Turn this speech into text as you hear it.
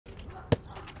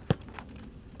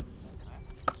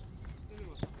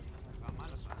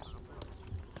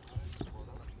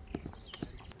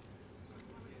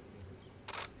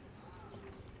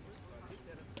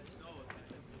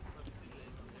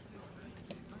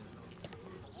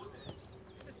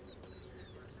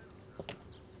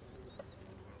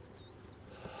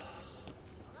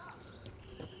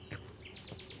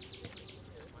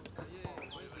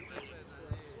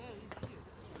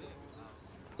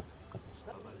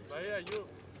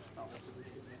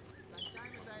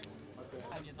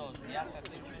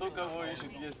Кто кого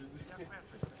ищет, если...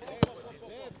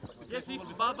 Yes,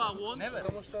 if Baba wants. Never.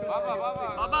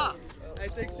 Baba, I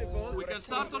take the ball. we can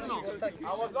start or no?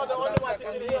 I was not the only one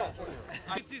sitting here.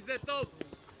 It is the top.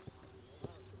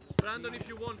 Brandon, if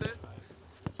you want it.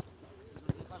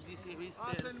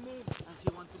 Pass and move.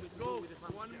 Go.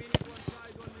 1 minute one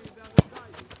side, 1 minute the other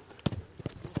side.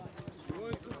 He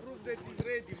wants to prove that he's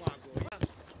ready, Marco.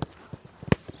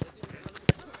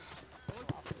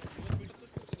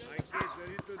 My kids a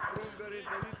little stronger and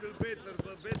a little better,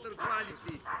 but better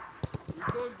quality. We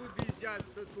don't do this just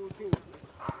to do.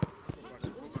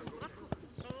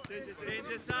 Change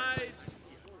the side.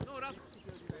 No, Raf.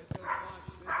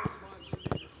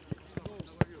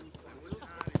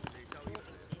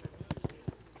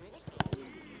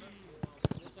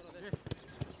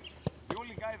 The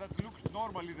only guy that looks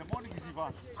normal in the morning is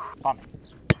Ivan. Πάμε.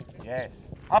 Yes.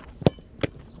 Up.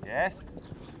 Yes.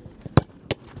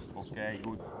 Okay,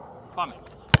 good. Πάμε.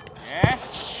 Yes.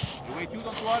 You wait, you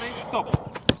don't worry. Stop.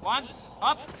 1.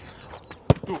 Up.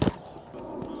 2.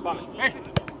 Πάμε. Hey.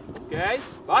 Okay.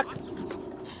 Back.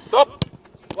 Stop.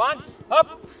 1. Up.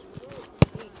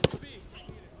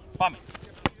 Πάμε.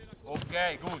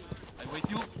 Okay, good. I wait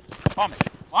you. Πάμε.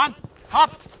 1.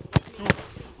 Up. 2.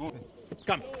 Good.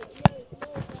 Come.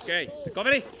 Okay.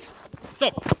 Recovery.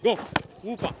 Stop. Go.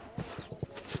 Upa.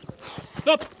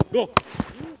 Stop. Go.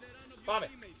 Πάμε.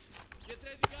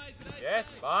 Yes.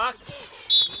 Back.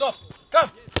 Stop.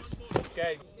 Come.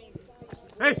 Okay.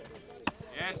 Hey.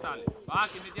 Yes, Tali. Back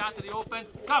immediately open.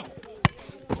 Come.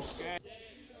 Okay.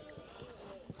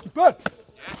 Good.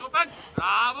 Yes, open.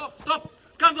 Bravo. Stop.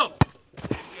 Come up.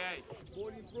 Okay.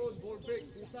 Ball in front, ball back,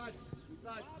 to touch, to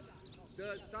touch. The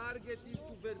target is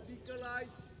to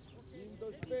verticalize in the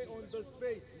on the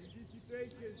space. In this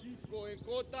situation, Disco and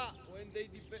Kota, when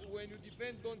you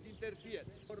defend, don't interfere.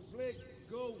 For flag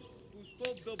go to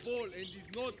stop the ball and is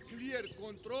not clear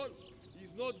control,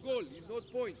 is not goal, is not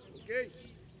point. Okay?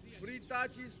 Free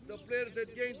touches, the player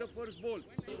that gained the first ball.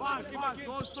 Pass,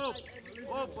 don't stop.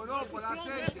 Open,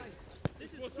 attention.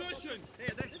 Position.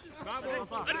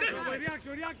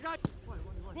 Reaction, react.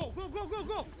 Go.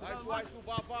 Nice,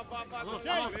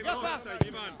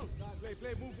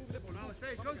 play, move the ball. Now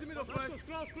space, close the middle first.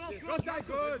 Close, tight,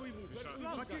 good.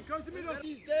 Close the middle.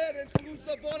 He's there and to lose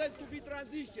the ball and to be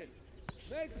transition.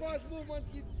 Make fast movement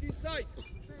this side.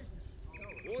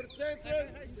 Or center.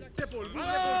 Move the ball,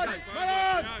 guys.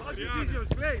 Come on. Decisions,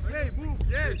 play, move,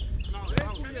 yes.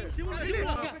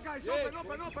 Guys, open.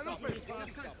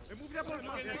 And move the ball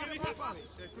fast.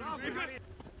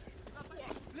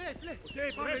 Play. Okay,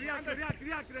 πάμε, react.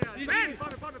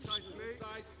 Πάμε, play.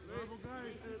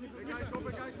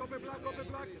 Guys, open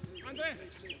black. Andre.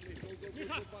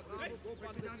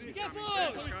 Be careful.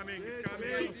 It's coming.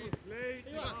 Play,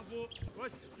 bravo.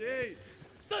 Watch, okay.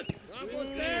 Stop. Bravo,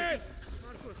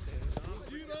 Marcos.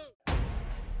 0.